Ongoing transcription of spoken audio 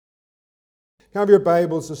you have your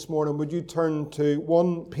Bibles this morning, would you turn to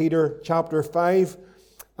 1 Peter chapter 5,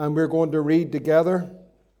 and we're going to read together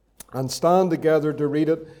and stand together to read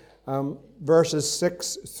it, verses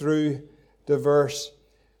 6 through to verse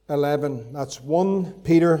 11. That's 1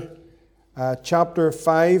 Peter chapter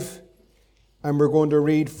 5, and we're going to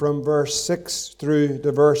read from verse 6 through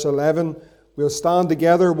to verse 11. We'll stand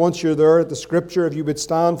together once you're there at the Scripture, if you would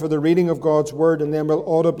stand for the reading of God's Word, and then we'll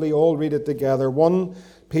audibly all read it together. 1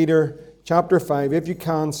 Peter chapter 5, if you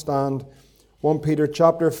can stand. 1 Peter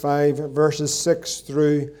chapter 5, verses 6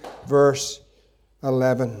 through verse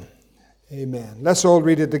 11. Amen. Let's all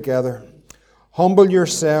read it together. Humble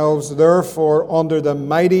yourselves, therefore, under the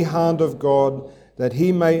mighty hand of God, that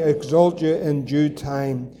he may exalt you in due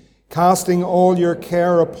time, casting all your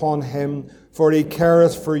care upon him, for he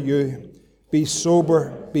careth for you. Be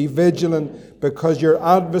sober, be vigilant, because your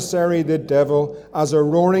adversary the devil, as a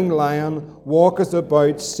roaring lion, walketh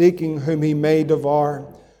about, seeking whom he may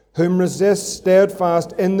devour, whom resist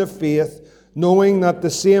steadfast in the faith, knowing that the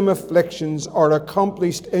same afflictions are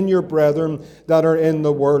accomplished in your brethren that are in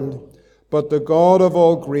the world. But the God of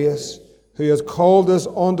all grace, who has called us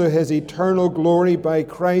unto his eternal glory by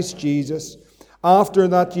Christ Jesus, after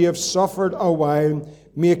that ye have suffered a while,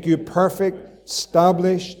 make you perfect,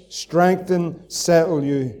 establish, strengthen, settle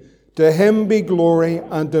you. To him be glory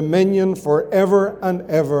and dominion forever and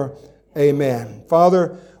ever. Amen.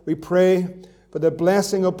 Father, we pray for the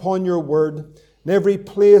blessing upon your word in every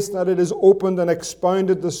place that it is opened and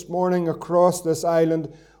expounded this morning across this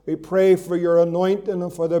island. We pray for your anointing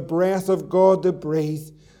and for the breath of God to breathe.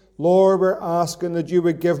 Lord, we're asking that you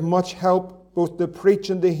would give much help both to preach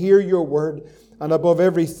and to hear your word, and above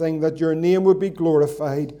everything that your name would be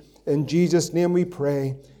glorified. In Jesus' name we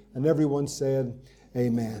pray. And everyone said,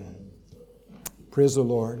 amen. Praise the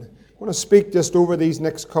Lord. I want to speak just over these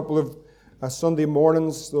next couple of Sunday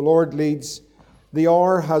mornings. The Lord leads. The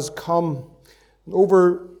hour has come.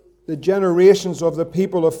 Over the generations of the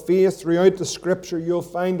people of faith throughout the Scripture, you'll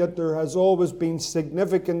find that there has always been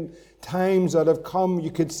significant times that have come.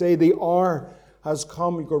 You could say the hour has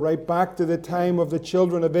come. You go right back to the time of the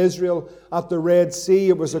children of Israel at the Red Sea.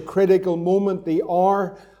 It was a critical moment. The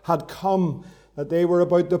hour had come that they were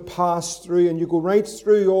about to pass through. And you go right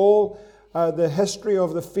through all the history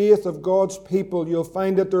of the faith of God's people, you'll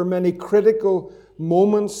find that there are many critical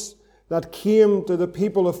moments that came to the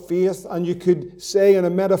people of faith, and you could say in a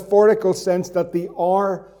metaphorical sense that the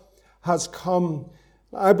hour has come.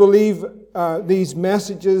 I believe these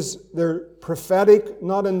messages, they're prophetic,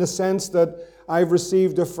 not in the sense that I've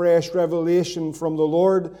received a fresh revelation from the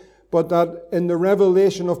Lord, but that in the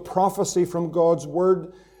revelation of prophecy from God's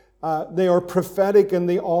Word, they are prophetic in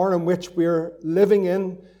the hour in which we're living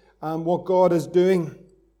in and what God is doing.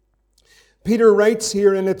 Peter writes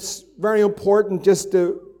here, and it's very important just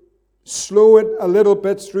to slow it a little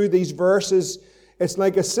bit through these verses. It's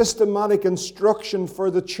like a systematic instruction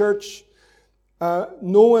for the church,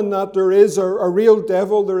 knowing that there is a real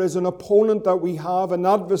devil, there is an opponent that we have, an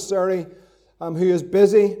adversary who is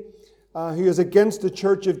busy, who is against the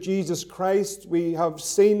church of Jesus Christ. We have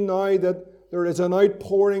seen now that there is an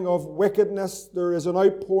outpouring of wickedness, there is an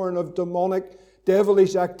outpouring of demonic,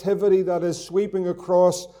 devilish activity that is sweeping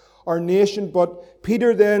across our nation. But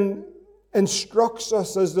Peter then instructs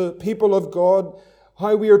us as the people of God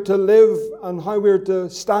how we are to live and how we are to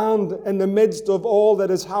stand in the midst of all that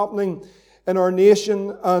is happening in our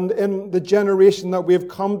nation and in the generation that we have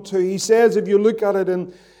come to. He says, if you look at it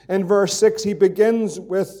in verse 6, he begins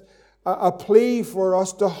with a plea for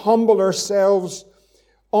us to humble ourselves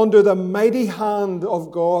under the mighty hand of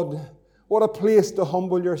God. What a place to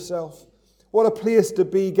humble yourself. What a place to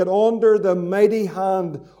be. Get under the mighty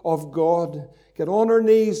hand of God. Get on our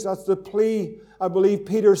knees. That's the plea I believe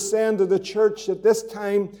Peter's saying to the church at this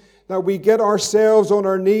time, that we get ourselves on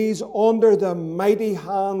our knees under the mighty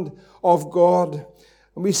hand of God.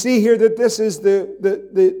 And we see here that this is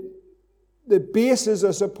the basis,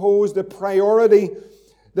 I suppose, the priority,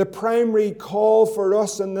 the primary call for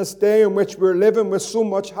us in this day in which we're living with so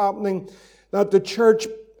much happening, that the church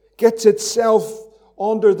gets itself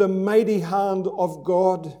under the mighty hand of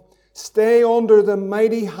God. Stay under the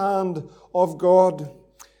mighty hand of God.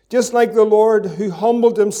 Just like the Lord who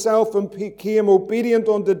humbled himself and became obedient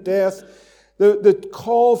unto death, the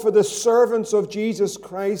call for the servants of Jesus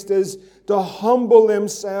Christ is to humble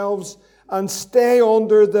themselves and stay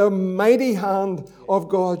under the mighty hand of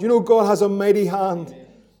God. You know, God has a mighty hand.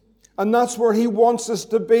 And that's where he wants us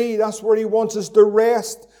to be. That's where he wants us to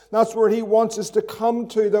rest. That's where he wants us to come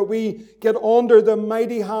to, that we get under the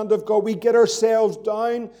mighty hand of God. We get ourselves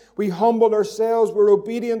down. We humble ourselves. We're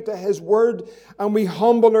obedient to his word. And we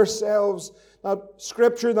humble ourselves that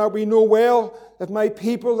scripture that we know well, if my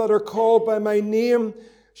people that are called by my name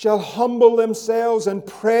shall humble themselves and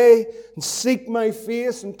pray and seek my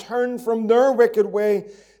face and turn from their wicked way,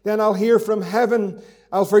 then I'll hear from heaven,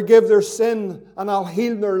 I'll forgive their sin, and I'll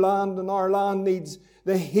heal their land. And our land needs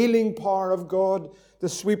the healing power of God to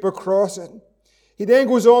sweep across it. He then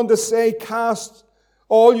goes on to say, cast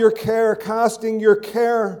all your care, casting your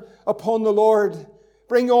care upon the Lord.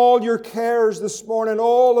 Bring all your cares this morning,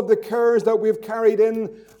 all of the cares that we've carried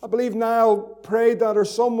in. I believe Niall prayed that, or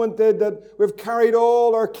someone did, that we've carried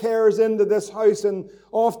all our cares into this house. And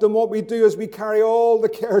often what we do is we carry all the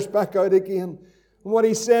cares back out again. And what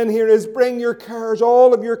he's saying here is bring your cares,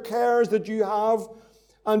 all of your cares that you have,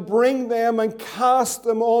 and bring them and cast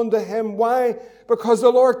them onto Him. Why? Because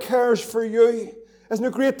the Lord cares for you. Isn't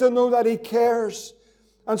it great to know that He cares?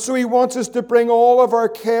 And so He wants us to bring all of our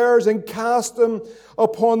cares and cast them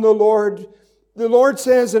upon the Lord. The Lord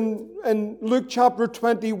says in Luke chapter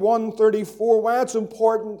 21:34, why it's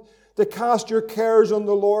important to cast your cares on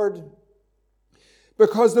the Lord.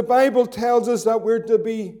 Because the Bible tells us that we're to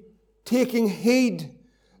be taking heed,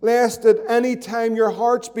 lest at any time your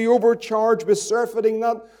hearts be overcharged with surfeiting.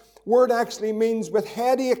 That word actually means with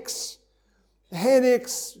headaches.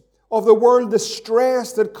 Headaches of the world, the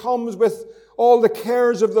stress that comes with all the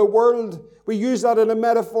cares of the world. We use that in a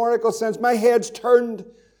metaphorical sense. My head's turned.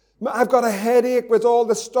 I've got a headache with all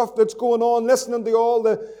the stuff that's going on, listening to all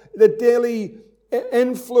the daily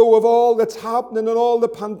inflow of all that's happening and all the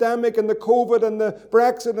pandemic and the COVID and the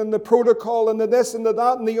Brexit and the protocol and the this and the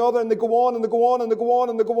that and the other, and they go on and they go on and they go on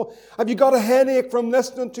and they go on. Have you got a headache from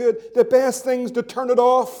listening to it? The best thing is to turn it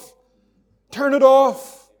off. Turn it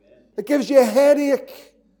off. It gives you a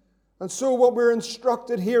headache. And so what we're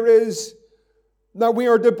instructed here is that we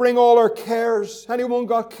are to bring all our cares. Anyone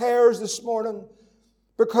got cares this morning?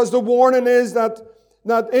 Because the warning is that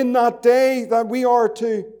in that day that we are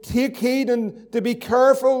to take heed and to be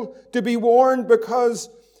careful, to be warned, because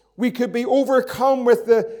we could be overcome with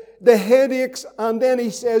the headaches, and then he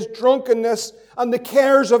says drunkenness and the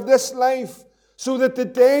cares of this life, so that the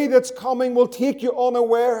day that's coming will take you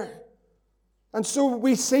unaware. And so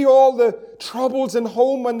we see all the troubles in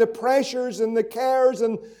home and the pressures and the cares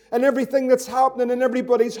and everything that's happening in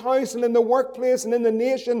everybody's house and in the workplace and in the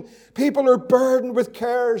nation. People are burdened with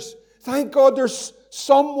cares. Thank God there's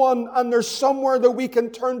someone and there's somewhere that we can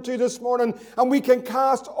turn to this morning, and we can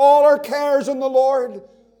cast all our cares on the Lord.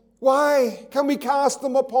 Why can we cast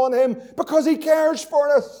them upon Him? Because He cares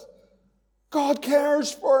for us. God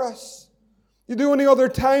cares for us. You do any other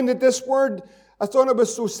time that this word, I thought it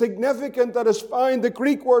was so significant that is found, the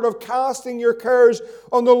Greek word of casting your cares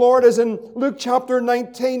on the Lord is in Luke chapter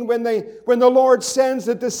 19 when the Lord sends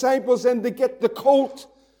the disciples in to get the colt.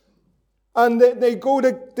 And they go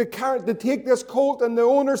to take this colt, and the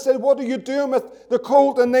owner said, what are you doing with the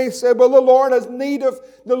colt? And they said, well, the Lord has need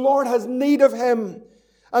of him.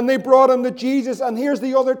 And they brought him to Jesus. And here's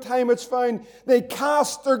the other time it's found. They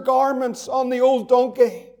cast their garments on the old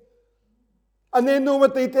donkey. And they know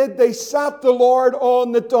what they did. They sat the Lord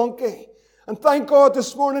on the donkey. And thank God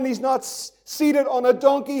this morning He's not seated on a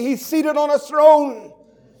donkey. He's seated on a throne.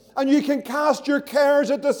 And you can cast your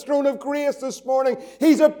cares at the throne of grace this morning.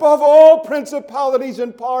 He's above all principalities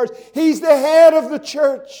and powers. He's the head of the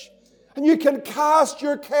church. And you can cast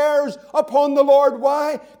your cares upon the Lord.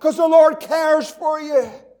 Why? Because the Lord cares for you.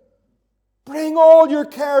 Bring all your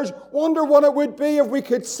cares. Wonder what it would be if we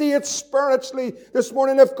could see it spiritually this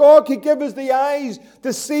morning. If God could give us the eyes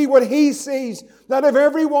to see what He sees. That if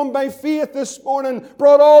everyone by faith this morning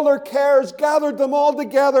brought all their cares, gathered them all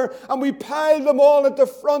together, and we piled them all at the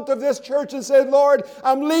front of this church and said, Lord,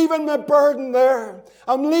 I'm leaving my burden there.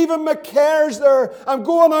 I'm leaving my cares there. I'm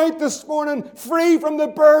going out this morning free from the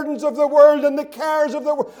burdens of the world and the cares of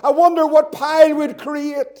the world. I wonder what pile we'd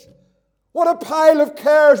create. What a pile of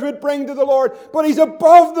cares we'd bring to the Lord. But He's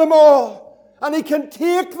above them all. And He can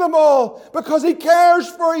take them all because He cares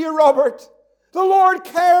for you, Robert. The Lord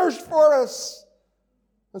cares for us.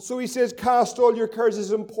 And so He says, cast all your cares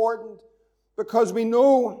is important because we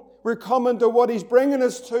know we're coming to what He's bringing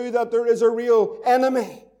us to, that there is a real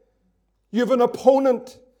enemy. You have an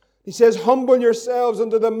opponent. He says, humble yourselves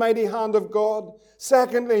under the mighty hand of God.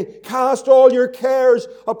 Secondly, cast all your cares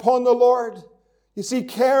upon the Lord. You see,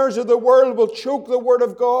 cares of the world will choke the Word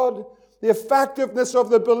of God. The effectiveness of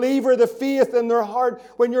the believer, the faith in their heart,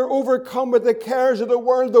 when you're overcome with the cares of the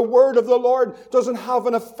world, the Word of the Lord doesn't have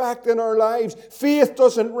an effect in our lives. Faith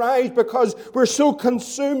doesn't rise because we're so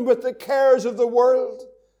consumed with the cares of the world.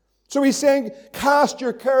 So He's saying, cast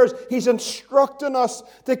your cares. He's instructing us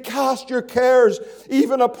to cast your cares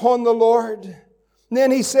even upon the Lord. And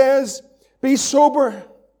then He says, be sober.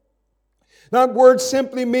 That word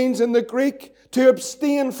simply means in the Greek to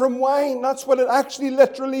abstain from wine. That's what it actually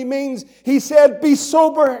literally means. He said, be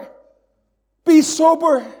sober. Be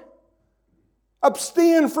sober.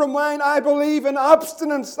 Abstain from wine. I believe in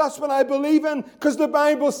abstinence. That's what I believe in, because the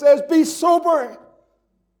Bible says, be sober.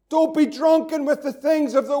 Don't be drunken with the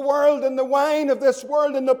things of the world and the wine of this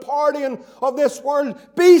world and the partying of this world.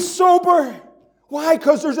 Be sober. Why?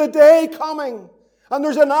 Because there's a day coming. And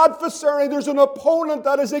there's an adversary, there's an opponent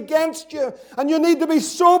that is against you. And you need to be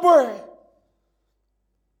sober.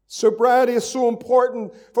 Sobriety is so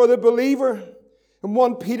important for the believer. In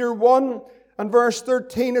 1 Peter 1 and verse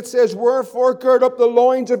 13 it says, wherefore gird up the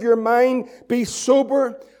loins of your mind, be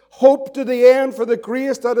sober, hope to the end for the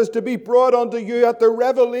grace that is to be brought unto you at the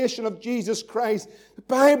revelation of Jesus Christ. The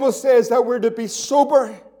Bible says that we're to be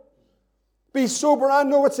sober. Be sober. I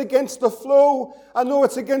know it's against the flow. I know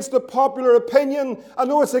it's against the popular opinion. I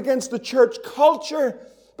know it's against the church culture.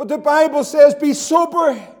 But the Bible says be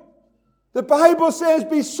sober. The Bible says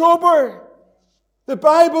be sober. The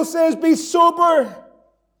Bible says be sober.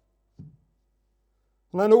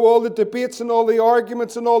 And I know all the debates and all the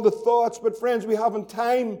arguments and all the thoughts, but friends, we haven't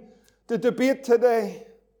time to debate today.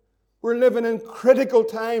 We're living in critical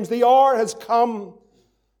times. The hour has come.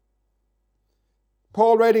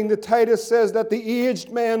 Paul, writing to Titus, says that the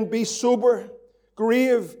aged men be sober,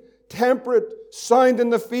 grave, temperate, sound in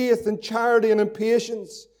the faith, and charity, and in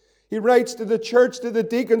patience. He writes to the church, to the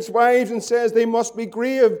deacons' wives, and says they must be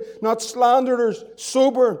grave, not slanderers,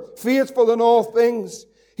 sober, faithful in all things.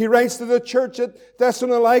 He writes to the church at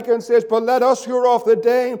Thessalonica and says, but let us who are of the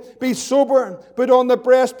day be sober, put on the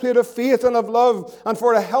breastplate of faith and of love, and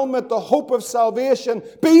for a helmet the hope of salvation.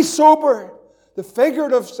 Be sober. The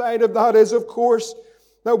figurative side of that is, of course,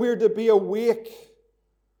 that we are to be awake,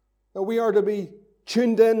 that we are to be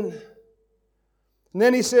tuned in. And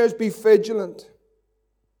then he says, be vigilant.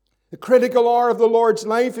 The critical hour of the Lord's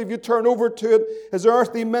life, if you turn over to it, his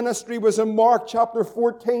earthly ministry was in Mark chapter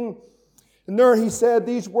 14. And there he said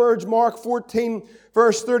these words, Mark 14,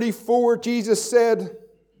 verse 34, Jesus said,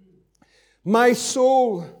 my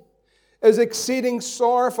soul is exceeding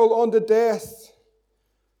sorrowful unto death.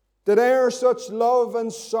 Did e'er such love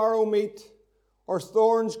and sorrow meet, or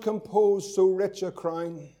thorns compose so rich a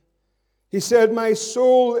crown? He said, my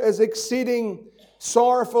soul is exceeding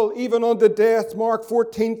sorrowful even unto death. Mark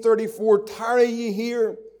 14:34, tarry ye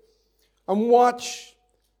here and watch.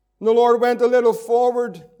 And the Lord went a little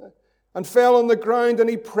forward and fell on the ground, and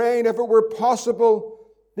he prayed if it were possible,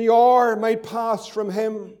 the hour might pass from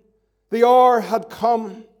him. The hour had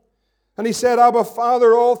come. And he said, Abba,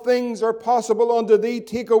 Father, all things are possible unto thee.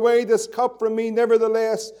 Take away this cup from me.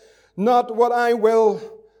 Nevertheless, not what I will,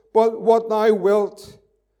 but what thou wilt.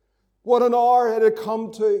 What an hour it had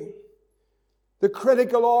come to. The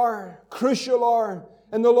critical hour, crucial hour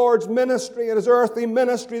in the Lord's ministry and his earthly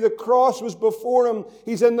ministry. The cross was before him.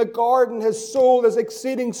 He's in the garden. His soul is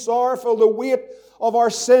exceeding sorrowful. The weight of our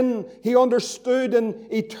sin, he understood in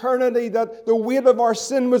eternity that the weight of our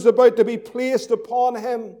sin was about to be placed upon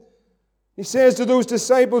him. He says to those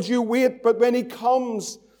disciples, you wait, but when he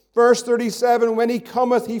comes, verse 37, when he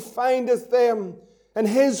cometh, he findeth them in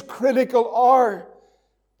his critical hour.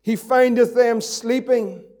 He findeth them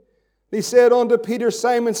sleeping. He said unto Peter,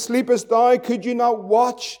 Simon, sleepest thou? Could you not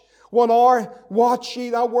watch 1 hour? Watch ye.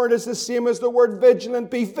 That word is the same as the word vigilant.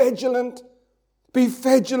 Be vigilant. Be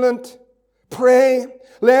vigilant. Pray,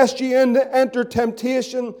 lest ye enter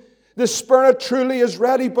temptation. The spirit truly is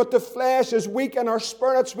ready, but the flesh is weak, and our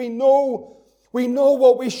spirits, we know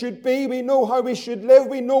what we should be. We know how we should live.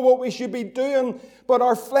 We know what we should be doing, but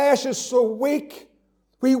our flesh is so weak.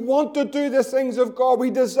 We want to do the things of God. We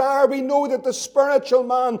know that the spiritual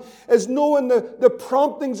man is knowing the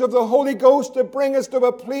promptings of the Holy Ghost to bring us to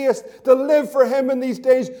a place to live for him in these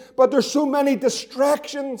days. But there's so many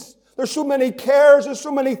distractions. There's so many cares. There's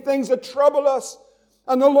so many things that trouble us.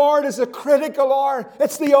 And the Lord is a critical hour.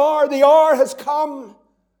 It's the hour. The hour has come.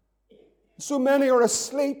 So many are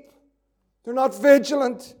asleep. They're not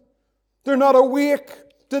vigilant. They're not awake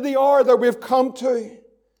to the hour that we've come to.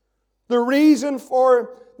 The reason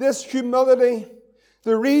for this humility,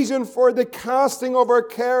 the reason for the casting of our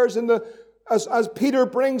cares, and as Peter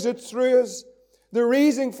brings it through us, the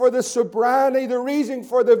reason for the sobriety, the reason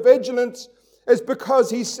for the vigilance is because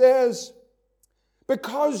he says,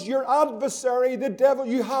 because your adversary, the devil,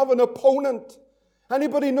 you have an opponent.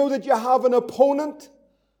 Anybody know that you have an opponent?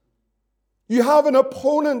 You have an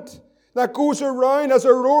opponent that goes around as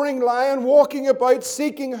a roaring lion, walking about,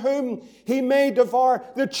 seeking whom he may devour.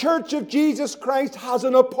 The church of Jesus Christ has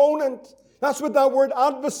an opponent. That's what that word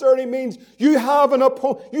adversary means. You have an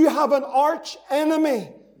opponent. You have an arch enemy.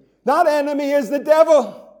 That enemy is the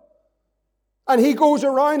devil. And he goes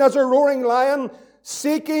around as a roaring lion,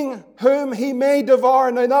 seeking whom he may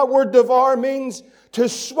devour. Now that word devour means to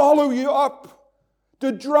swallow you up,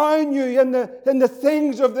 to drown you in the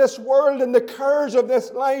things of this world, in the cares of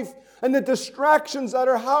this life, and the distractions that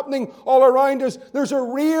are happening all around us. There's a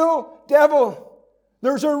real devil.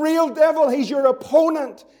 There's a real devil. He's your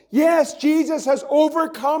opponent. Yes, Jesus has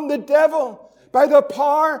overcome the devil by the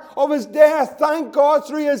power of his death. Thank God,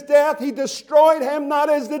 through his death, he destroyed him. That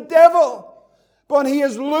is the devil. But he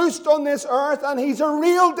is loosed on this earth, and he's a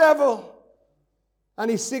real devil. And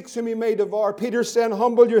he seeks whom he may devour. Peter's saying,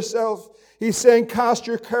 humble yourself. He's saying, cast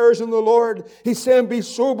your cares on the Lord. He's saying, be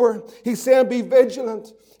sober. He's saying, be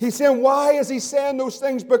vigilant. He's saying, why is he saying those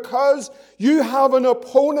things? Because you have an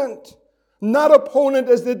opponent. And that opponent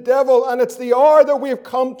is the devil. And it's the hour that we've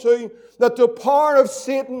come to, that the power of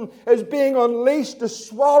Satan is being unleashed to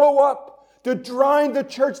swallow up, to drown the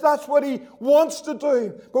church. That's what he wants to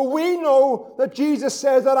do. But we know that Jesus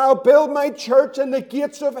says that I'll build my church and the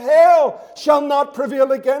gates of hell shall not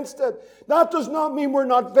prevail against it. That does not mean we're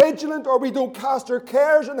not vigilant or we don't cast our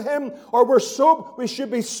cares on him or we should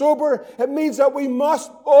be sober. It means that we must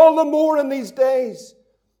all the more in these days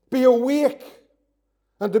be awake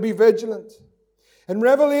and to be vigilant. In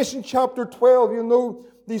Revelation chapter 12, you know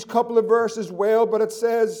these couple of verses well, but it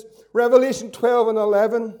says, Revelation 12 and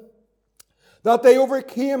 11, that they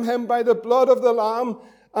overcame him by the blood of the Lamb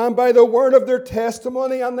and by the word of their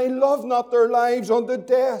testimony, and they loved not their lives unto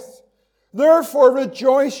death. Therefore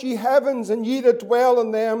rejoice, ye heavens, and ye that dwell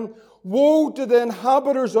in them. Woe to the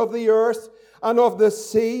inhabitants of the earth and of the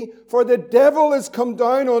sea, for the devil is come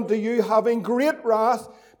down unto you, having great wrath,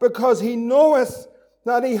 because he knoweth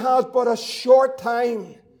that he has but a short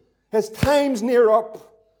time. His time's near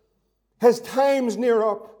up. His time's near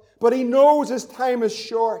up. But he knows his time is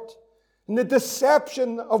short. And the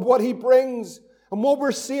deception of what he brings and what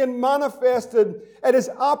we're seeing manifested, it is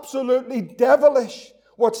absolutely devilish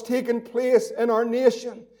what's taken place in our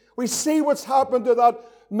nation. We see what's happened to that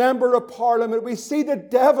member of parliament. We see the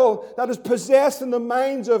devil that is possessing the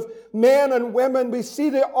minds of men and women. We see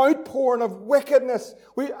the outpouring of wickedness.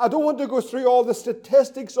 I don't want to go through all the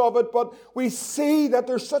statistics of it, but we see that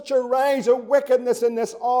there's such a rise of wickedness in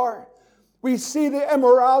this hour. We see the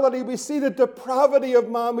immorality. We see the depravity of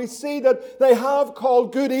man. We see that they have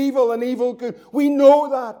called good evil and evil good. We know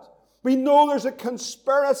that. We know there's a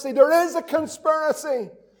conspiracy. There is a conspiracy.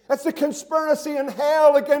 It's a conspiracy in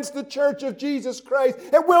hell against the church of Jesus Christ.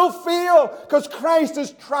 It will fail because Christ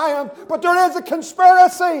has triumphed. But there is a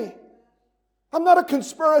conspiracy. I'm not a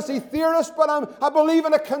conspiracy theorist, but I believe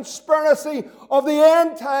in a conspiracy of the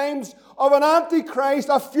end times, of an antichrist,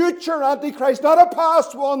 a future antichrist, not a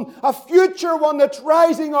past one, a future one that's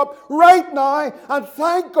rising up right now. And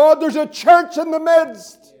thank God there's a church in the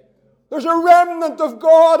midst. There's a remnant of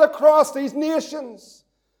God across these nations.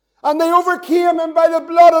 And they overcame him by the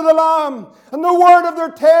blood of the Lamb and the word of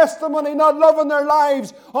their testimony, not loving their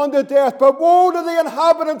lives unto death. But woe to the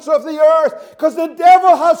inhabitants of the earth, because the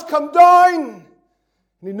devil has come down.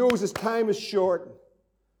 And he knows his time is short.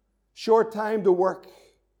 Short time to work.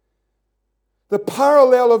 The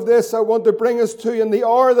parallel of this I want to bring us to in the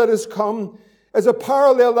hour that has come is a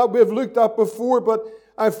parallel that we've looked at before, but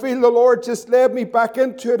I feel the Lord just led me back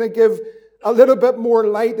into it and give a little bit more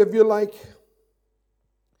light, if you like.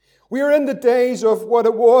 We are in the days of what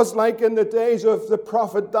it was like in the days of the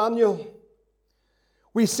prophet Daniel.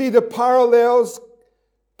 We see the parallels.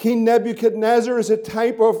 King Nebuchadnezzar is a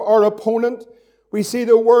type of our opponent. We see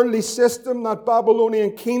the worldly system, that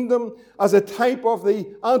Babylonian kingdom, as a type of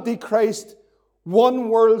the Antichrist one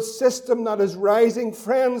world system that is rising.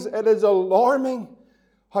 Friends, it is alarming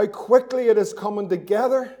how quickly it is coming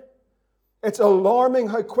together. It's alarming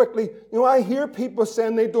how quickly, I hear people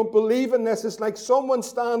saying they don't believe in this. It's like someone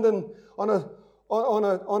standing like a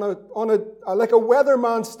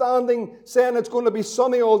weatherman standing saying it's going to be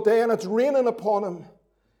sunny all day and it's raining upon him.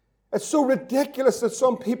 It's so ridiculous that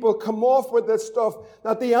some people come off with this stuff,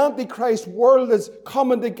 that the Antichrist world is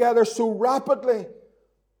coming together so rapidly.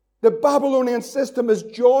 The Babylonian system is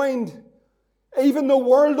joined. Even the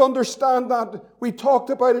world understand that. We talked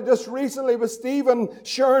about it just recently with Stephen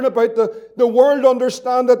sharing about the world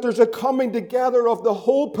understand that there's a coming together of the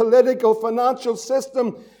whole political, financial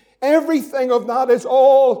system. Everything of that is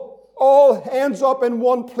all ends up in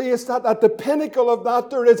one place. That at the pinnacle of that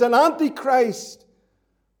there is an Antichrist.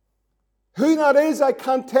 Who that is, I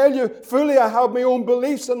can't tell you fully. I have my own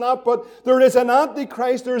beliefs in that, but there is an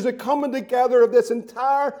Antichrist. There is a coming together of this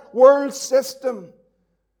entire world system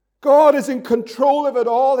God is in control of it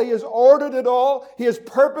all. He has ordered it all. He has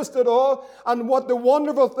purposed it all. And what the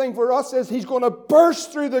wonderful thing for us is He's going to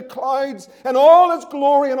burst through the clouds in all His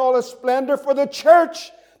glory and all His splendor for the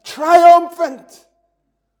church, triumphant.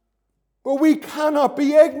 But we cannot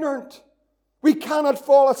be ignorant. We cannot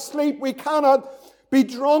fall asleep. We cannot be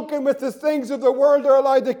drunken with the things of the world or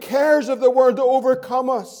allow the cares of the world to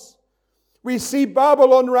overcome us. We see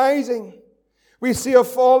Babylon rising. We see a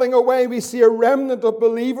falling away. We see a remnant of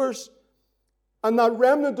believers. And that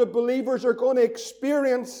remnant of believers are going to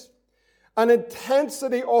experience an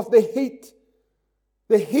intensity of the heat.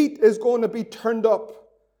 The heat is going to be turned up.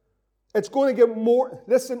 It's going to get more,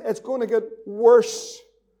 listen, it's going to get worse.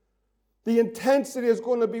 The intensity is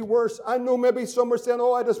going to be worse. I know maybe some are saying,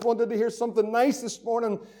 oh, I just wanted to hear something nice this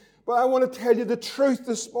morning. But I want to tell you the truth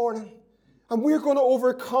this morning. And we're going to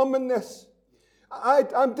overcome in this.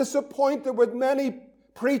 I'm disappointed with many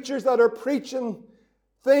preachers that are preaching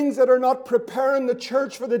things that are not preparing the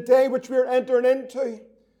church for the day which we're entering into.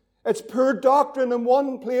 It's poor doctrine in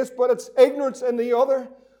one place, but it's ignorance in the other.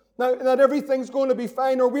 Now, not everything's going to be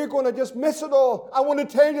fine, or we're going to just miss it all. I want to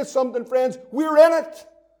tell you something, friends. We're in it.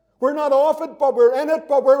 We're not off it, but we're in it,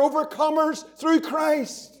 but we're overcomers through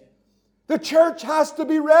Christ. The church has to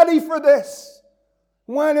be ready for this.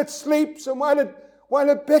 While it sleeps and while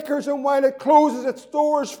it bickers and while it closes its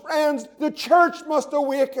doors, friends, the church must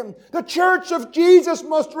awaken. The church of Jesus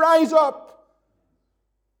must rise up.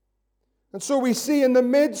 And so we see in the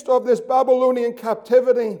midst of this Babylonian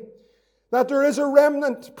captivity that there is a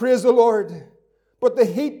remnant, praise the Lord. But the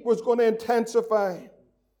heat was going to intensify.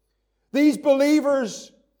 These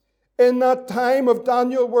believers in that time of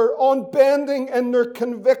Daniel were unbending in their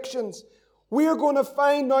convictions. We are going to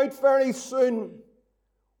find out very soon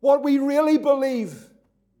what we really believe.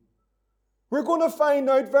 We're going to find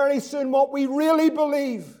out very soon what we really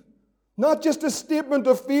believe. Not just a statement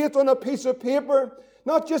of faith on a piece of paper,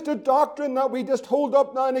 not just a doctrine that we just hold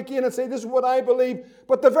up now and again and say, this is what I believe,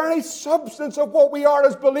 but the very substance of what we are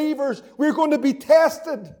as believers. We're going to be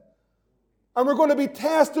tested. And we're going to be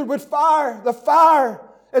tested with fire. The fire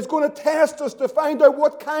is going to test us to find out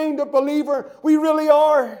what kind of believer we really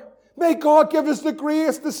are. May God give us the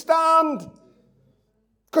grace to stand.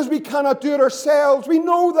 Because we cannot do it ourselves. We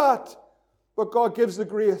know that. But God gives the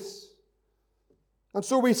grace. And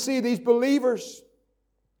so we see these believers.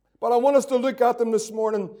 But I want us to look at them this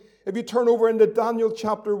morning. If you turn over into Daniel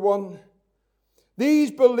chapter 1.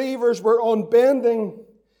 These believers were unbending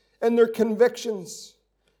in their convictions.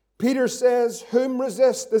 Peter says, whom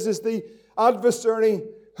resist? This is the adversary.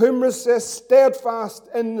 Whom resist? Steadfast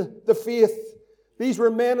in the faith. These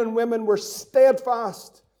were men and women were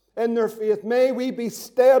steadfast in their faith. May we be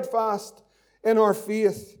steadfast in our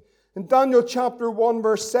faith. In Daniel chapter 1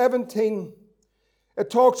 verse 17, it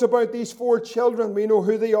talks about these 4 children. We know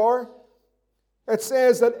who they are. It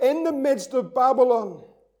says that in the midst of Babylon,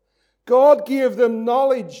 God gave them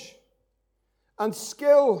knowledge and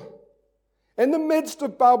skill. In the midst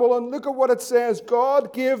of Babylon, look at what it says.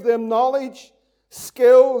 God gave them knowledge,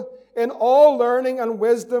 skill in all learning and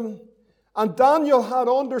wisdom. And Daniel had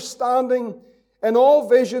understanding in all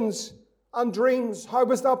visions and dreams. How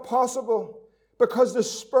was that possible? Because the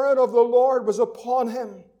Spirit of the Lord was upon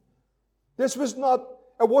him. It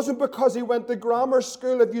wasn't because he went to grammar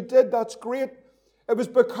school. If you did, that's great. It was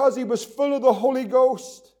because he was full of the Holy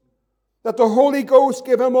Ghost. That the Holy Ghost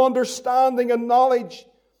gave him understanding and knowledge.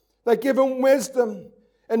 That gave him wisdom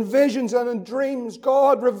and visions and in dreams.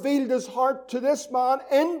 God revealed his heart to this man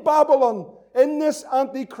in Babylon, in this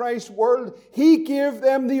Antichrist world. He gave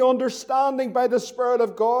them the understanding by the Spirit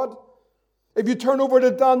of God. If you turn over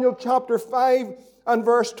to Daniel chapter 5 and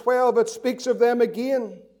verse 12, it speaks of them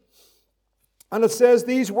again. And it says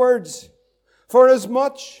these words, for as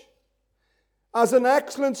much as an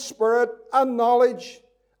excellent spirit and knowledge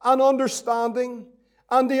and understanding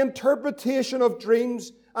and the interpretation of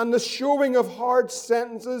dreams and the showing of hard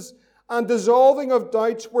sentences and dissolving of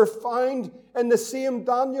doubts were found in the same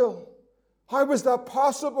Daniel. How was that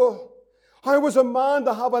possible? How was a man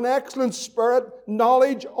to have an excellent spirit,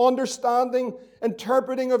 knowledge, understanding,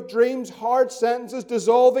 interpreting of dreams, hard sentences,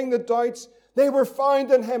 dissolving the doubts? They were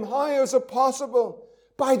found in him. How is it possible?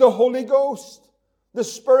 By the Holy Ghost. The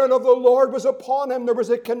Spirit of the Lord was upon him. There was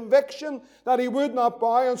a conviction that he would not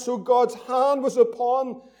bow, and so God's hand was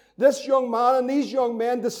upon this young man and these young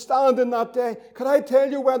men to stand in that day. Can I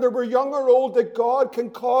tell you, whether we're young or old, that God can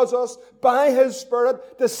cause us by His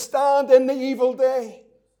Spirit to stand in the evil day.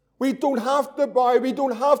 We don't have to bow. We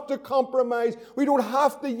don't have to compromise. We don't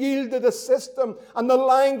have to yield to the system and the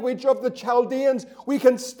language of the Chaldeans. We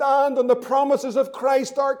can stand on the promises of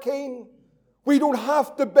Christ our King. We don't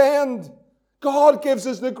have to bend God gives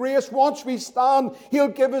us the grace. Once we stand, He'll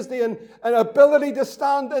give us an ability to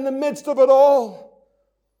stand in the midst of it all.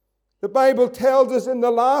 The Bible tells us in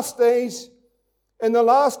the last days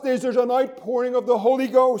there's an outpouring of the Holy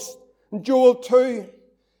Ghost. In Joel 2,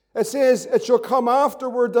 it says, "It shall come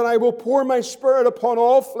afterward that I will pour my Spirit upon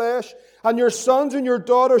all flesh, and your sons and your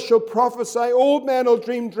daughters shall prophesy. Old men will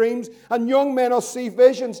dream dreams, and young men will see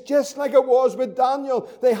visions." Just like it was with Daniel.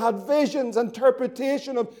 They had visions,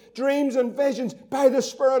 interpretation of dreams and visions by the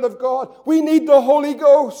Spirit of God. We need the Holy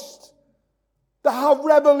Ghost to have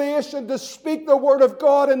revelation, to speak the Word of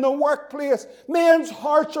God in the workplace. Men's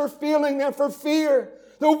hearts are failing them for fear.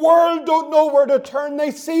 The world don't know where to turn.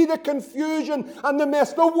 They see the confusion and the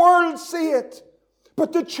mess. The world see it.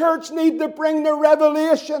 But the church need to bring the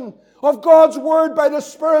revelation of God's Word by the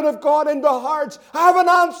Spirit of God into hearts. Have an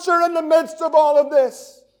answer in the midst of all of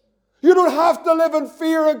this. You don't have to live in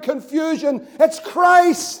fear and confusion. It's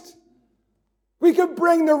Christ. We can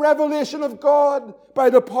bring the revelation of God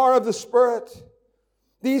by the power of the Spirit.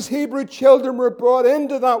 These Hebrew children were brought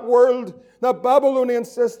into that world, that Babylonian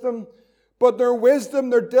system, but their wisdom,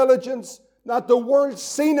 their diligence, that the world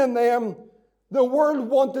seen in them, the world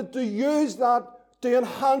wanted to use that to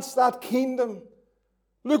enhance that kingdom.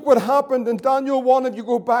 Look what happened in Daniel 1, if you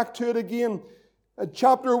go back to it again,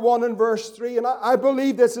 chapter 1 and verse 3. And I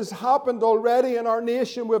believe this has happened already in our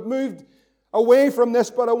nation. We've moved away from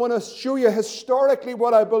this, but I want to show you historically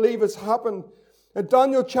what I believe has happened. In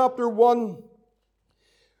Daniel chapter 1,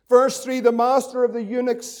 verse 3, the master of the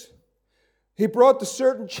eunuchs, he brought the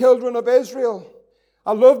certain children of Israel.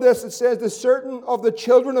 I love this. It says, the certain of the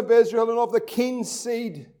children of Israel and of the king's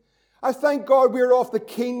seed. I thank God we're off the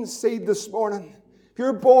king's seed this morning. If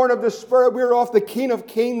you're born of the Spirit, we're off the King of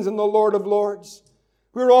Kings and the Lord of Lords.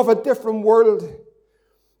 We're off a different world.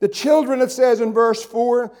 The children, it says in verse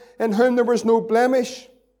 4, in whom there was no blemish,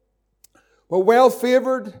 were well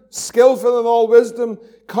favored, skillful in all wisdom,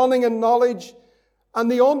 cunning in knowledge, and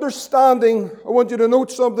the understanding, I want you to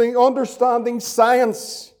note something, understanding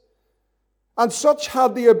science. And such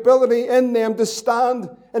had the ability in them to stand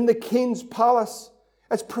in the king's palace.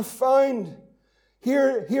 It's profound.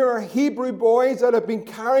 Here are Hebrew boys that have been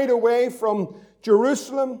carried away from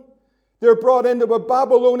Jerusalem. They're brought into a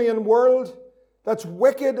Babylonian world that's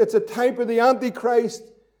wicked. It's a type of the Antichrist.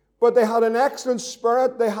 But they had an excellent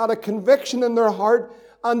spirit. They had a conviction in their heart.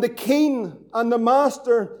 And the king and the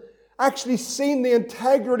master actually seen the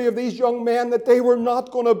integrity of these young men, that they were not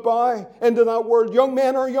going to buy into that world. Young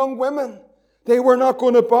men or young women. They were not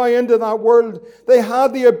going to buy into that world. They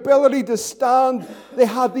had the ability to stand. They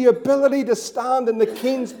had the ability to stand in the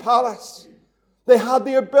king's palace. They had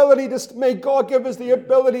the ability to, may God give us the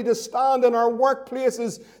ability to stand in our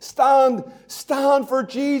workplaces. Stand for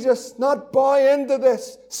Jesus. Not buy into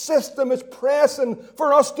this system. Is pressing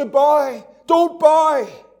for us to buy. Don't buy.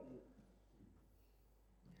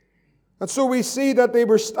 And so we see that they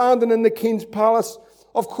were standing in the king's palace.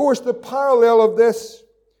 Of course, the parallel of this,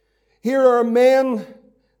 here are men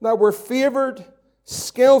that were favored,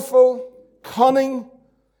 skillful, cunning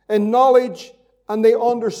in knowledge, and they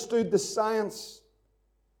understood the science.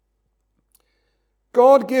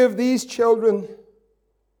 God gave these children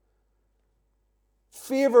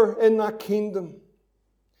favor in that kingdom.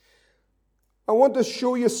 I want to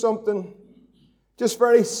show you something just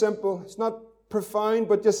very simple. It's not profound,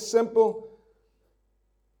 but just simple.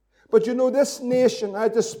 But you know, this nation, I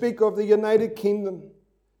had to speak of the United Kingdom.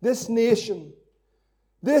 This nation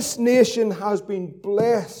has been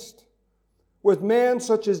blessed with men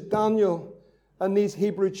such as Daniel and these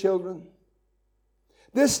Hebrew children.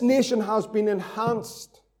 This nation has been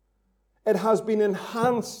enhanced. It has been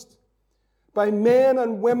enhanced by men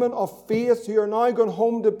and women of faith who are now going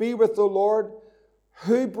home to be with the Lord,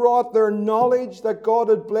 who brought their knowledge that God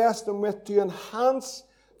had blessed them with to enhance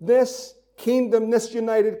this kingdom, this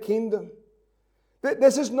United Kingdom.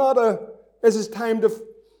 This is time to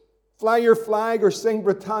fly your flag or sing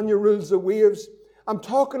Britannia Rules the Waves. I'm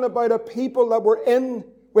talking about a people that were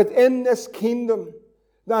within this kingdom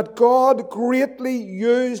that God greatly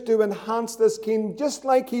used to enhance this kingdom. Just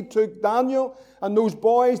like He took Daniel and those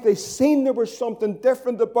boys, they seen there was something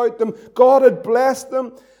different about them. God had blessed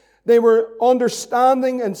them. They were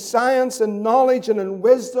understanding in science and knowledge and in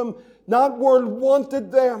wisdom. That world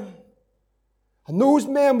wanted them. And those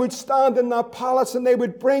men would stand in that palace and they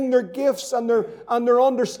would bring their gifts and their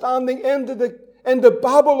understanding into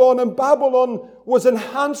Babylon. And Babylon was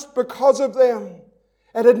enhanced because of them.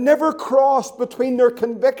 It had never crossed between their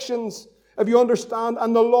convictions, if you understand,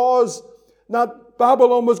 and the laws that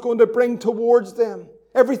Babylon was going to bring towards them.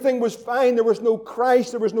 Everything was fine. There was no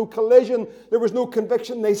Christ. There was no collision. There was no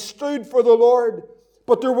conviction. They stood for the Lord.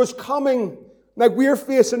 But there was coming like we're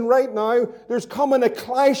facing right now, there's coming a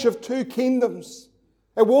clash of two kingdoms.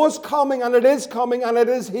 It was coming and it is coming and it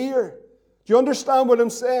is here. Do you understand what I'm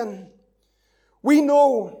saying? We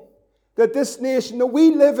know that this nation, that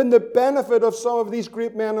we live in the benefit of some of these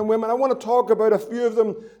great men and women. I want to talk about a few of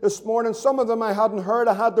them this morning. Some of them I hadn't heard.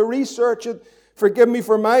 I had to research it. Forgive me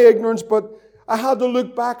for my ignorance, but I had to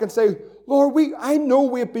look back and say, Lord, I know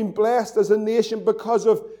we've been blessed as a nation because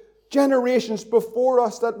of generations before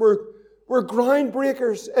us that were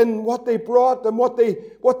groundbreakers in what they brought and what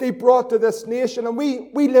they brought to this nation. And we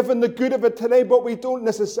live in the good of it today, but we don't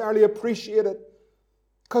necessarily appreciate it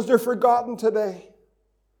because they're forgotten today.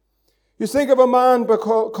 You think of a man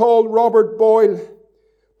called Robert Boyle,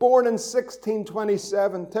 born in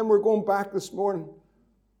 1627. Tim, we're going back this morning.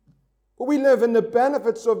 But we live in the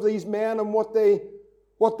benefits of these men and what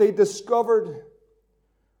they discovered.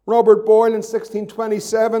 Robert Boyle in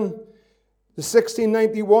 1627, the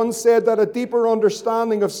 1691 said that a deeper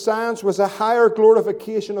understanding of science was a higher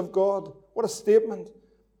glorification of God. What a statement.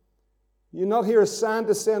 You not hear a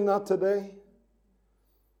scientist saying that today?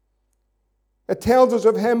 It tells us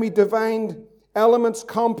of him, he divined elements,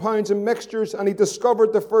 compounds, and mixtures, and he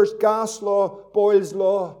discovered the first gas law, Boyle's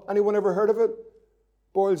Law. Anyone ever heard of it?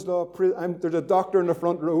 Boyle's Law. There's a doctor in the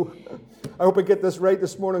front row. I hope I get this right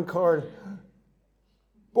this morning, Carl.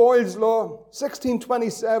 Boyle's Law.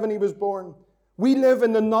 1627 he was born. We live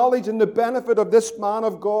in the knowledge and the benefit of this man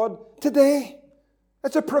of God today.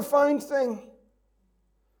 It's a profound thing.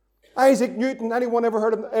 Isaac Newton. Anyone ever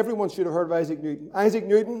heard of him? Everyone should have heard of Isaac Newton. Isaac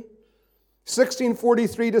Newton.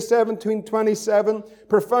 1643 to 1727,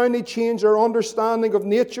 profoundly changed our understanding of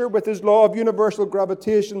nature with his law of universal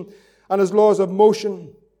gravitation and his laws of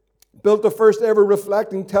motion. Built the first ever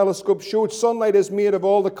reflecting telescope, showed sunlight is made of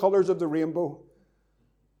all the colors of the rainbow.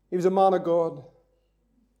 He was a man of God.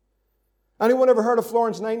 Anyone ever heard of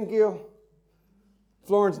Florence Nightingale?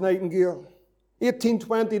 Florence Nightingale.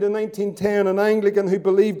 1820 to 1910, an Anglican who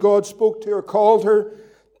believed God spoke to her, called her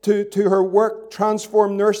to her work,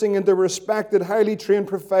 transformed nursing into a respected, highly trained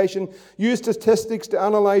profession, used statistics to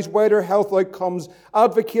analyze wider health outcomes,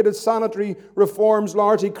 advocated sanitary reforms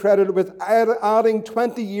largely credited with adding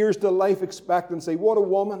 20 years to life expectancy. What a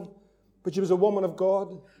woman. But she was a woman of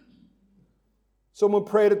God. Someone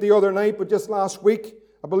prayed it the other night, but just last week,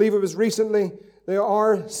 I believe it was recently, the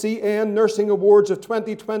RCN Nursing Awards of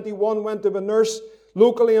 2021 went to a nurse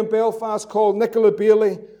locally in Belfast called Nicola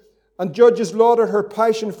Bailey. And judges lauded her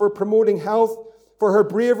passion for promoting health, for her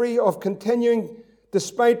bravery of continuing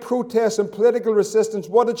despite protests and political resistance.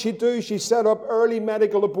 What did she do? She set up early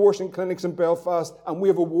medical abortion clinics in Belfast, and we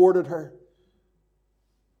have awarded her.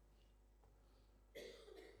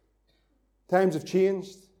 Times have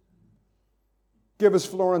changed. Give us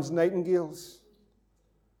Florence Nightingales.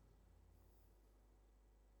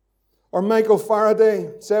 Or Michael Faraday,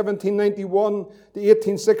 1791 to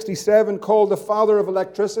 1867, called the father of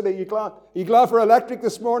electricity. Are you glad for electric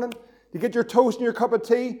this morning? You get your toast and your cup of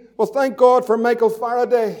tea? Well, thank God for Michael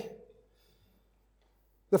Faraday.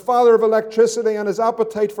 The father of electricity, and his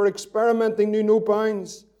appetite for experimenting knew no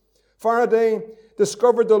bounds. Faraday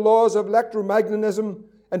discovered the laws of electromagnetism,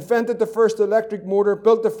 invented the first electric motor,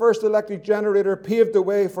 built the first electric generator, paved the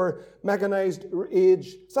way for mechanized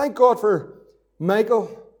age. Thank God for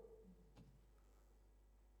Michael.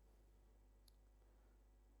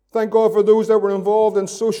 Thank God for those that were involved in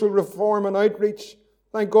social reform and outreach.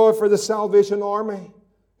 Thank God for the Salvation Army,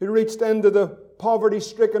 who reached into the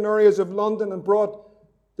poverty-stricken areas of London and brought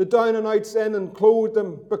the down and outs in and clothed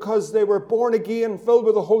them because they were born again, filled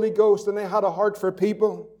with the Holy Ghost, and they had a heart for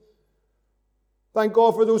people. Thank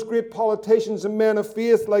God for those great politicians and men of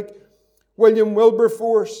faith like William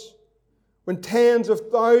Wilberforce, when tens of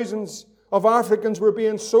thousands of Africans were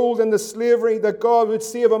being sold into slavery, that God would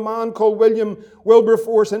save a man called William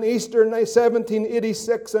Wilberforce in Easter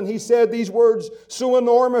 1786. And he said these words, "So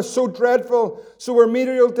enormous, so dreadful, so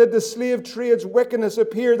remedial did the slave trade's wickedness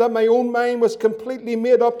appear, that my own mind was completely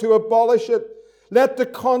made up to abolish it. Let the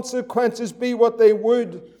consequences be what they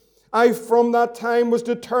would. I from that time was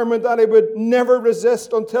determined that I would never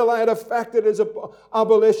resist until I had effected his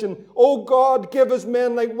abolition." Oh God, give us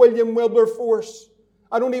men like William Wilberforce.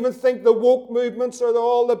 I don't even think the woke movements or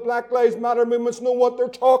all the Black Lives Matter movements know what they're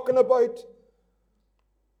talking about.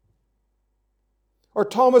 Or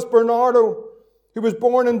Thomas Bernardo, who was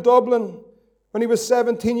born in Dublin when he was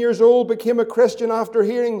 17 years old, became a Christian after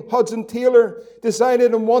hearing Hudson Taylor,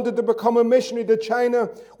 decided and wanted to become a missionary to China,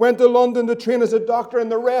 went to London to train as a doctor,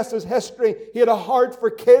 and the rest is history. He had a heart for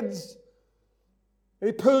kids.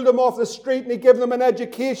 He pulled them off the street and he gave them an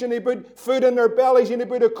education. He put food in their bellies and he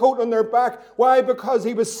put a coat on their back. Why? Because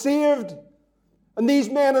he was saved. And these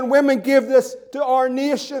men and women gave this to our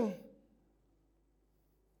nation.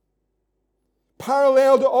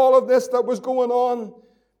 Parallel to all of this that was going on,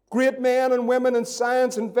 great men and women in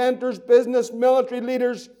science, inventors, business, military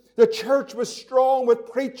leaders, the church was strong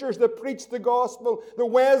with preachers that preached the gospel, the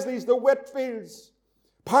Wesleys, the Whitfields.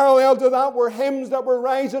 Parallel to that were hymns that were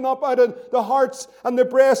rising up out of the hearts and the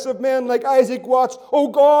breasts of men like Isaac Watts. Oh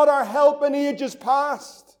God, our help in ages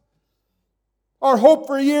past, our hope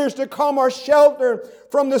for years to come, our shelter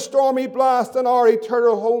from the stormy blast and our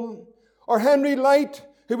eternal home. Or Henry Light,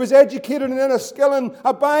 who was educated in Enniskillen,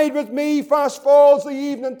 abide with me, fast falls the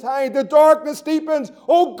evening tide, the darkness deepens,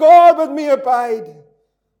 oh God, with me abide.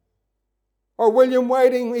 Or William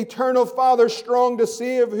Whiting, eternal Father strong to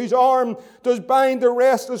save, whose arm does bind the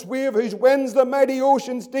restless wave, whose winds the mighty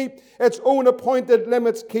oceans deep, its own appointed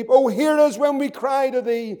limits keep. Oh, hear us when we cry to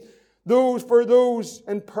thee, those for those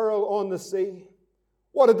in peril on the sea.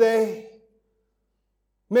 What a day.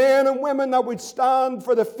 Men and women that would stand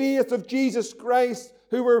for the faith of Jesus Christ,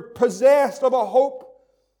 who were possessed of a hope,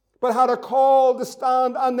 but had a call to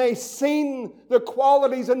stand, and they seen the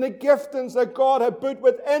qualities and the giftings that God had put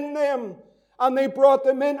within them. And they brought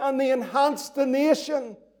them in and they enhanced the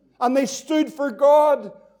nation. And they stood for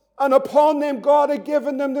God. And upon them God had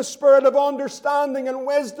given them the spirit of understanding and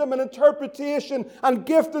wisdom and interpretation and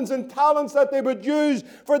giftings and talents that they would use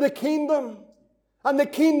for the kingdom. And the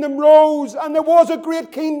kingdom rose, and there was a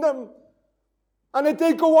great kingdom. And it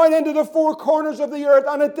did go out into the four corners of the earth,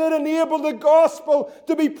 and it did enable the gospel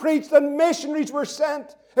to be preached, and missionaries were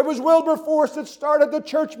sent. It was Wilberforce that started the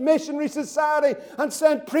Church Missionary Society and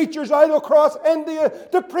sent preachers out across India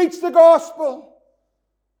to preach the gospel.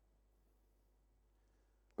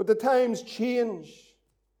 But the times change.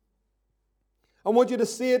 I want you to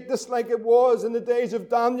see it just like it was in the days of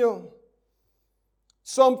Daniel.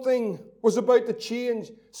 Something was about to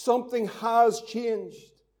change. Something has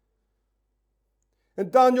changed.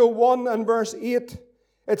 In Daniel 1 and verse 8,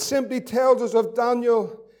 it simply tells us of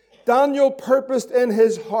Daniel. Daniel purposed in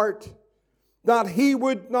his heart that he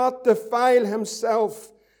would not defile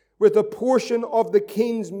himself with a portion of the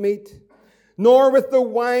king's meat, nor with the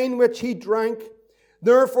wine which he drank.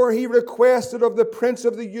 Therefore he requested of the prince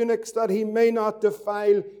of the eunuchs that he may not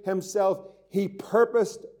defile himself. He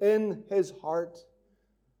purposed in his heart.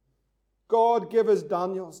 God give us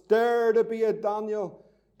Daniels. Dare to be a Daniel.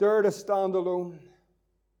 Dare to stand alone.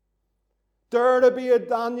 Dare to be a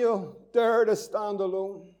Daniel. Dare to stand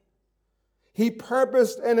alone. He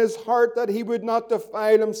purposed in his heart that he would not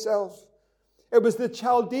defile himself. It was the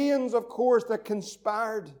Chaldeans, of course, that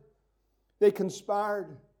conspired. They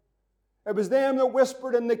conspired. It was them that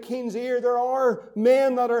whispered in the king's ear, there are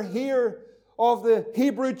men that are here of the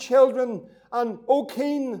Hebrew children, and, O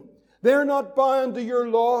king, they're not bound to your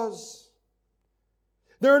laws.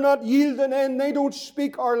 They're not yielding in. They don't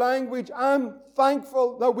speak our language. I'm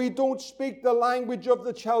thankful that we don't speak the language of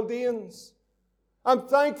the Chaldeans. I'm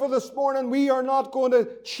thankful this morning we are not going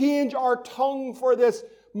to change our tongue for this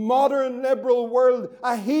modern liberal world.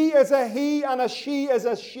 A he is a he and a she is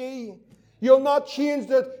a she. You'll not change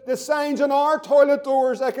the signs on our toilet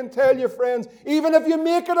doors, I can tell you, friends. Even if you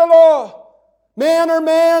make it a law. Men are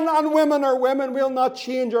men and women are women. We'll not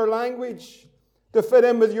change our language to fit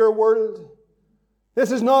in with your world.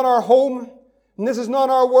 This is not our home, and this is not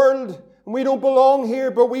our world, and we don't belong here,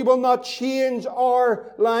 but we will not change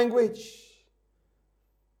our language.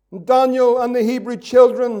 Daniel and the Hebrew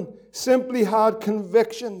children simply had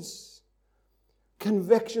convictions.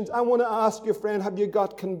 Convictions. I want to ask you, friend, have you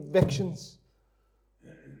got convictions?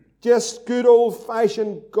 Just good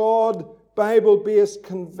old-fashioned God, Bible-based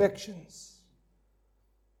convictions.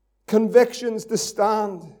 Convictions to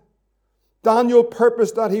stand. Daniel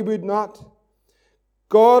purposed that he would not.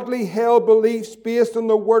 Godly held beliefs based on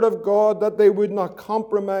the Word of God that they would not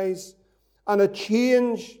compromise. And a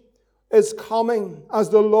change is coming as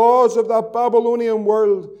the laws of that Babylonian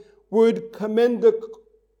world would come into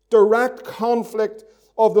direct conflict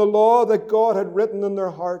of the law that God had written in their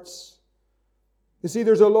hearts. You see,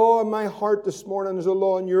 there's a law in my heart this morning. There's a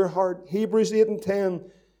law in your heart. Hebrews 8 and 10.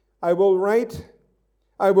 I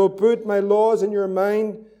will put my laws in your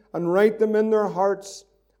mind and write them in their hearts.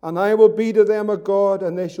 And I will be to them a God,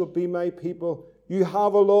 and they shall be my people. You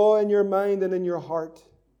have a law in your mind and in your heart.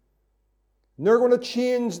 And they're going to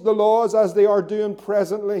change the laws as they are doing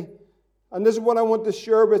presently. And this is what I want to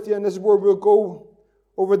share with you, and this is where we'll go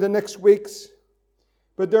over the next weeks.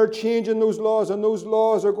 But they're changing those laws, and those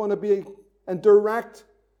laws are going to be in direct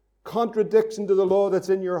contradiction to the law that's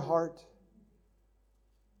in your heart.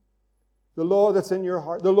 The law that's in your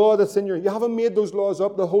heart. The law that's in your... You haven't made those laws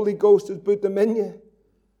up. The Holy Ghost has put them in you.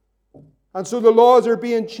 And so the laws are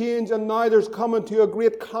being changed, and now there's coming to a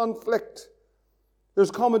great conflict.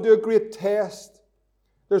 There's coming to a great test.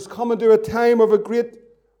 There's coming to a time of a great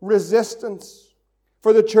resistance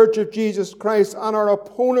for the Church of Jesus Christ. And our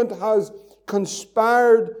opponent has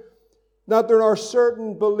conspired that there are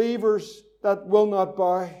certain believers that will not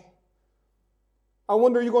bow. I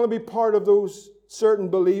wonder, are you going to be part of those certain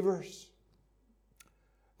believers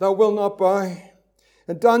that will not bow?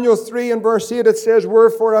 In Daniel 3 and verse 8 it says,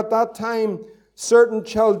 "Wherefore at that time certain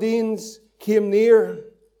Chaldeans came near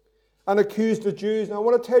and accused the Jews." Now I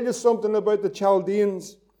want to tell you something about the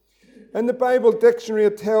Chaldeans. In the Bible dictionary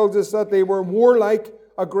it tells us that they were warlike,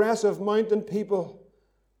 aggressive mountain people.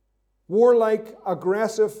 Warlike,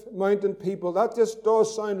 aggressive mountain people. That just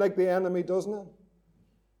does sound like the enemy, doesn't it?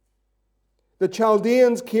 The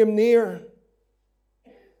Chaldeans came near.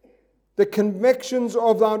 The convictions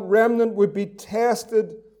of that remnant would be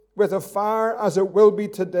tested with a fire as it will be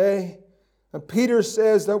today. And Peter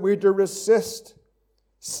says that we're to resist,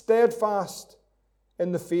 steadfast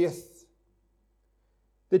in the faith.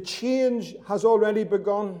 The change has already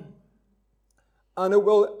begun, and it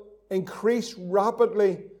will increase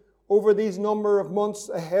rapidly over these number of months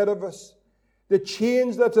ahead of us. The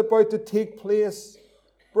change that's about to take place.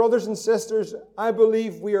 Brothers and sisters, I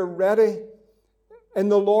believe we are ready. In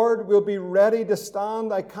the Lord, we'll be ready to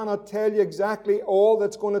stand. I cannot tell you exactly all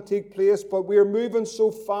that's going to take place, but we are moving so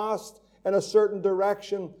fast in a certain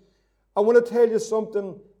direction. I want to tell you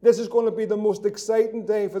something. This is going to be the most exciting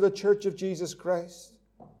day for the Church of Jesus Christ.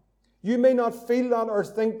 You may not feel that or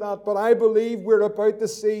think that, but I believe we're about to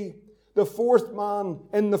see the fourth man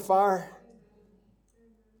in the fire.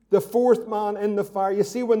 The fourth man in the fire. You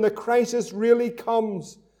see, when the crisis really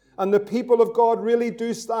comes and the people of God really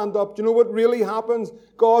do stand up, do you know what really happens?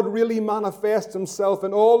 God really manifests himself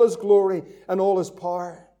in all his glory and all his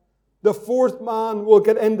power. The fourth man will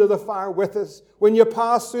get into the fire with us. When you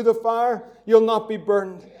pass through the fire, you'll not be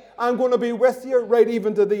burned. I'm going to be with you right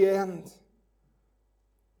even to the end.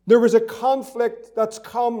 There was a conflict that's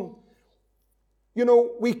come. You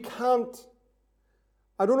know, we can't,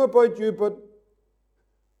 I don't know about you, but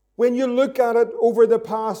when you look at it over the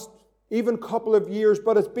past even couple of years,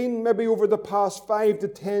 but it's been maybe over the past 5 to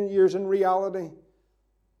 10 years in reality,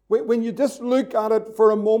 when you just look at it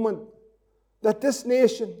for a moment, that this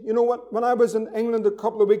nation, you know what, when I was in England a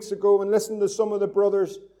couple of weeks ago and listened to some of the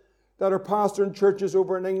brothers that are pastoring churches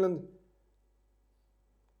over in England,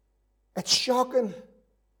 it's shocking.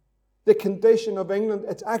 The condition of England,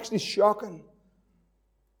 it's actually shocking.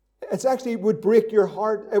 It actually would break your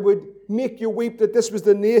heart. It would make you weep that this was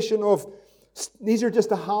the nation of, these are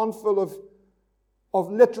just a handful of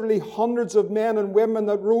literally hundreds of men and women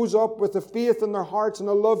that rose up with a faith in their hearts and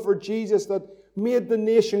a love for Jesus that made the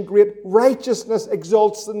nation great. Righteousness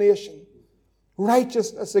exalts the nation.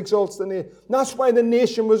 Righteousness exalts the nation. That's why the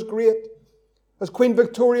nation was great. As Queen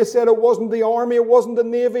Victoria said, it wasn't the army, it wasn't the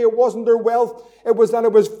navy, it wasn't their wealth. It was that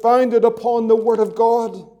it was founded upon the Word of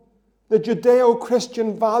God. The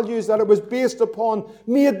Judeo-Christian values that it was based upon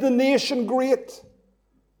made the nation great.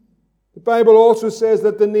 The Bible also says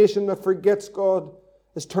that the nation that forgets God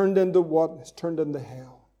is turned into what? It's turned into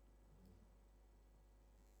hell.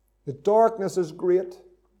 The darkness is great.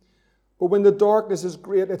 But when the darkness is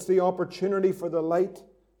great, it's the opportunity for the light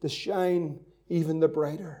to shine even the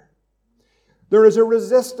brighter. There is a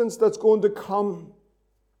resistance that's going to come.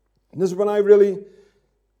 And this is what I really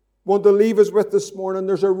want to leave us with this morning.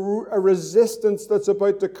 There's a resistance that's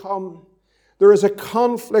about to come. There is a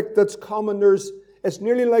conflict that's coming. It's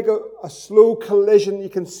nearly like a slow collision. You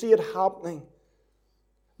can see it happening.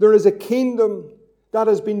 There is a kingdom that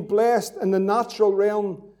has been blessed in the natural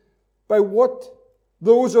realm by what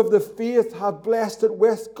those of the faith have blessed it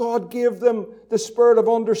with. God gave them the spirit of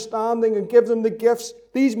understanding and gave them the gifts.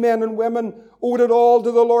 These men and women owed it all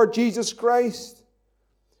to the Lord Jesus Christ.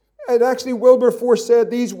 And actually, Wilberforce said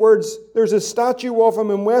these words. There's a statue of him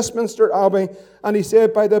in Westminster Abbey, and he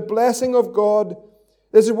said, by the blessing of God,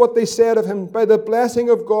 this is what they said of him, by the blessing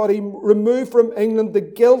of God, he removed from England the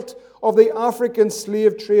guilt of the African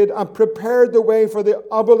slave trade and prepared the way for the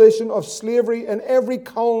abolition of slavery in every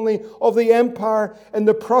colony of the empire. In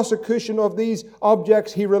the prosecution of these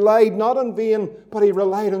objects, he relied not in vain, but he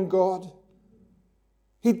relied on God.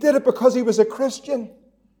 He did it because he was a Christian.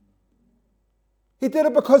 He did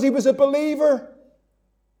it because he was a believer.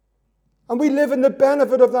 And we live in the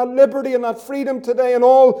benefit of that liberty and that freedom today, and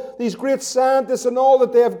all these great scientists and all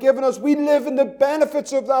that they have given us. We live in the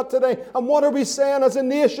benefits of that today. And what are we saying as a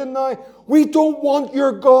nation now? We don't want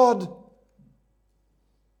your God.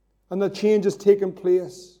 And the change is taking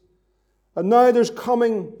place. And now there's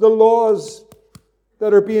coming the laws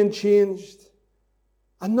that are being changed.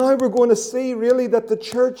 And now we're going to see really that the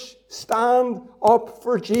church stand up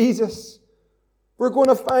for Jesus. We're going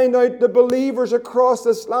to find out, the believers across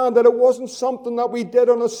this land, that it wasn't something that we did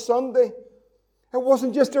on a Sunday. It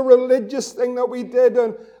wasn't just a religious thing that we did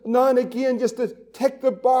and now and again just to tick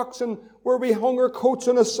the box, and where we hung our coats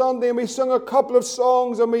on a Sunday and we sung a couple of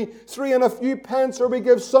songs and we threw in a few pence or we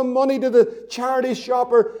give some money to the charity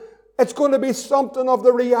shop. Or it's going to be something of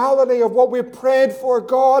the reality of what we prayed for.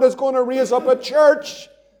 God is going to raise up a church.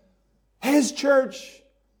 His church.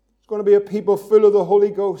 It's going to be a people full of the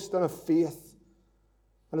Holy Ghost and of faith.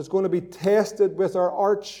 And it's going to be tested with our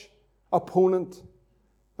arch opponent.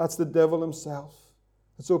 That's the devil himself.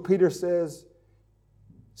 And so Peter says,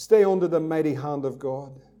 stay under the mighty hand of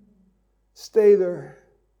God. Stay there.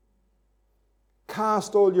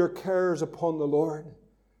 Cast all your cares upon the Lord,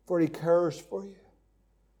 for He cares for you.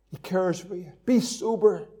 He cares for you. Be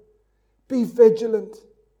sober. Be vigilant.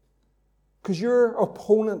 Because your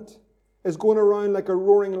opponent is going around like a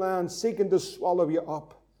roaring lion, seeking to swallow you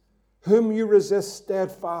up. Whom you resist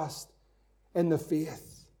steadfast in the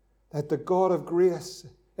faith, that the God of grace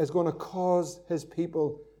is going to cause His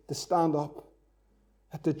people to stand up,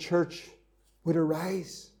 that the church would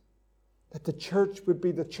arise, that the church would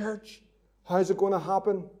be the church. How's it going to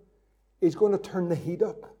happen? He's going to turn the heat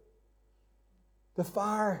up. The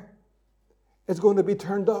fire is going to be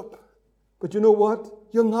turned up. But you know what?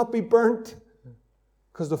 You'll not be burnt,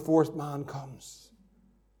 because the fourth man comes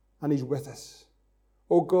and He's with us.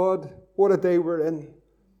 Oh God, what a day we're in.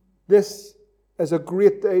 This is a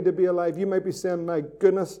great day to be alive. You might be saying, my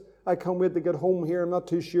goodness, I can't wait to get home here. I'm not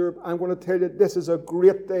too sure. I'm going to tell you, this is a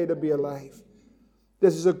great day to be alive.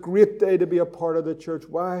 This is a great day to be a part of the church.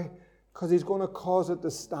 Why? Because He's going to cause it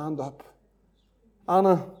to stand up.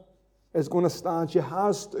 Anna is going to stand. She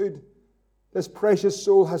has stood. This precious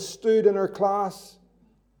soul has stood in her class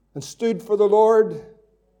and stood for the Lord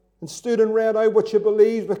and stood and read out what she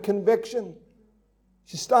believes with conviction.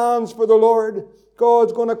 She stands for the Lord.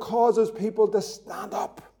 God's going to cause His people to stand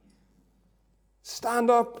up. Stand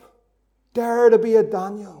up. Dare to be a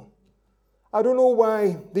Daniel. I don't know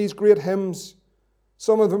why these great hymns,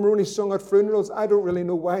 some of them are only sung at funerals. I don't really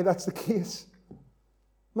know why that's the case.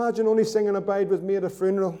 Imagine only singing Abide With Me at a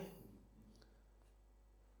funeral.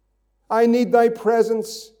 I need Thy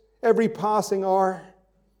presence every passing hour.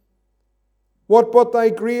 What but Thy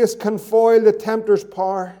grace can foil the tempter's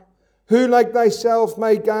power? Who like Thyself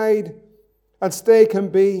my guide and stay can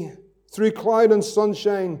be? Through cloud and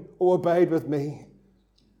sunshine, oh, abide with me.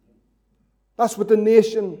 That's what the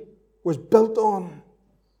nation was built on.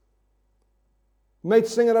 You might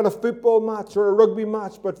sing it at a football match or a rugby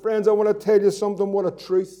match, but friends, I want to tell you something, what a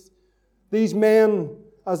truth. These men,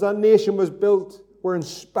 as that nation was built, were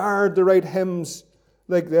inspired to write hymns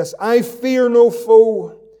like this. I fear no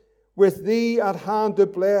foe, with Thee at hand to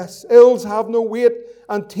bless. Ills have no weight,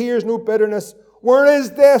 and tears no bitterness. Where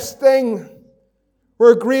is this thing?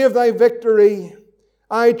 Where grave Thy victory?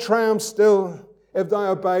 I triumph still, if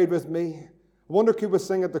Thou abide with me. I wonder could we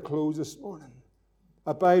sing at the close this morning?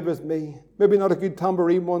 Abide with me. Maybe not a good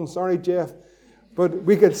tambourine one, sorry Jeff, but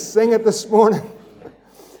we could sing it this morning.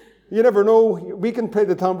 You never know, we can play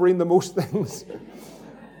the tambourine the most things.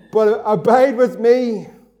 But abide with me.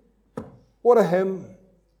 What a hymn.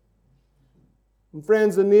 And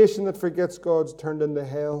friends, the nation that forgets God's turned into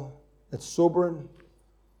hell. It's sobering.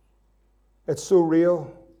 It's so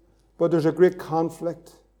real. But there's a great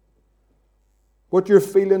conflict. What you're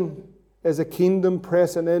feeling is a kingdom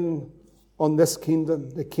pressing in on this kingdom,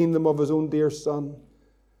 the kingdom of His own dear Son.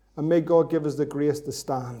 And may God give us the grace to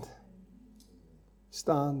stand.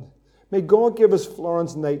 Stand. May God give us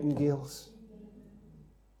Florence Nightingales.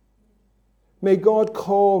 May God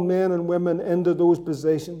call men and women into those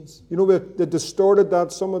positions. You know, they distorted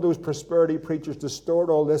that. Some of those prosperity preachers distort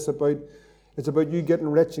all this about, it's about you getting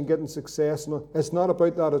rich and getting success. No, it's not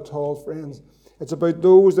about that at all, friends. It's about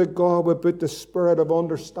those that God would put the spirit of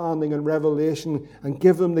understanding and revelation and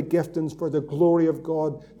give them the giftings for the glory of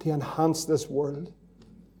God to enhance this world.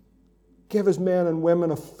 Give us men and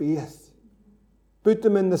women of faith. Put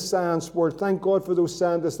them in the science world. Thank God for those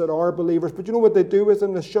scientists that are believers. But you know what they do with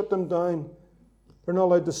them? They shut them down. They're not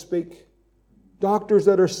allowed to speak. Doctors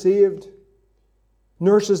that are saved,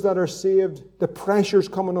 nurses that are saved, the pressure's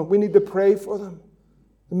coming on. We need to pray for them.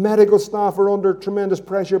 The medical staff are under tremendous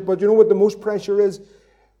pressure. But you know what the most pressure is?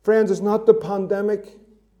 Friends, it's not the pandemic.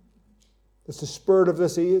 It's the spirit of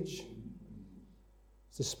this age.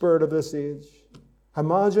 It's the spirit of this age.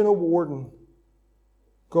 Imagine a warden,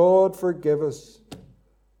 God forgive us,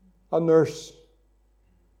 a nurse,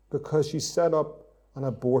 because she set up an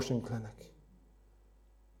abortion clinic.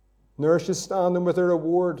 Nurse is standing with her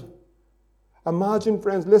award. Imagine,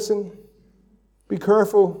 friends, listen, be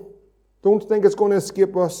careful. Don't think it's going to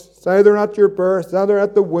escape us. It's either at your birth, it's either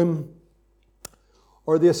at the womb,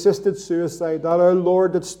 or the assisted suicide. That our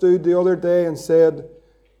Lord that stood the other day and said,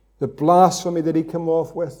 the blasphemy that he came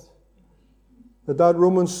off with, that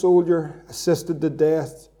Roman soldier assisted the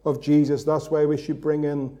death of Jesus. That's why we should bring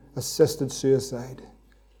in assisted suicide.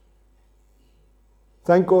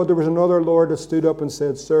 Thank God there was another Lord that stood up and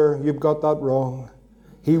said, sir, you've got that wrong.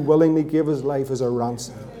 He willingly gave his life as a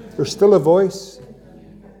ransom. There's still a voice.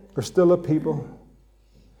 There's still a people.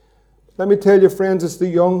 Let me tell you, friends, it's the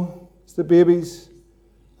young, it's the babies,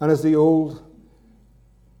 and it's the old.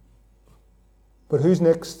 But who's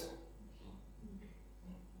next?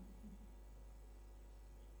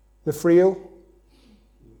 The frail,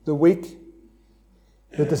 the weak,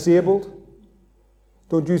 the disabled.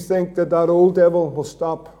 Don't you think that old devil will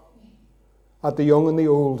stop at the young and the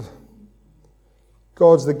old?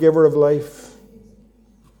 God's the giver of life.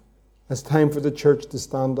 It's time for the church to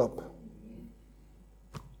stand up.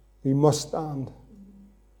 We must stand.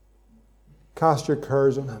 Cast your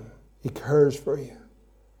cares on him. He cares for you.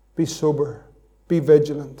 Be sober. Be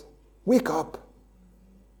vigilant. Wake up.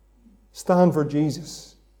 Stand for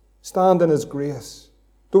Jesus. Stand in his grace.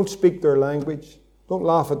 Don't speak their language. Don't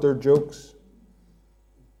laugh at their jokes.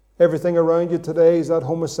 Everything around you today is that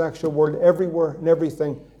homosexual world. Everywhere and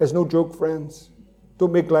everything. It's no joke, friends.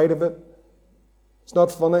 Don't make light of it. It's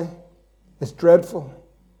not funny. It's dreadful.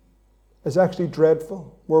 It's actually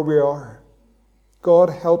dreadful where we are. God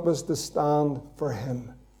help us to stand for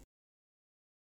him.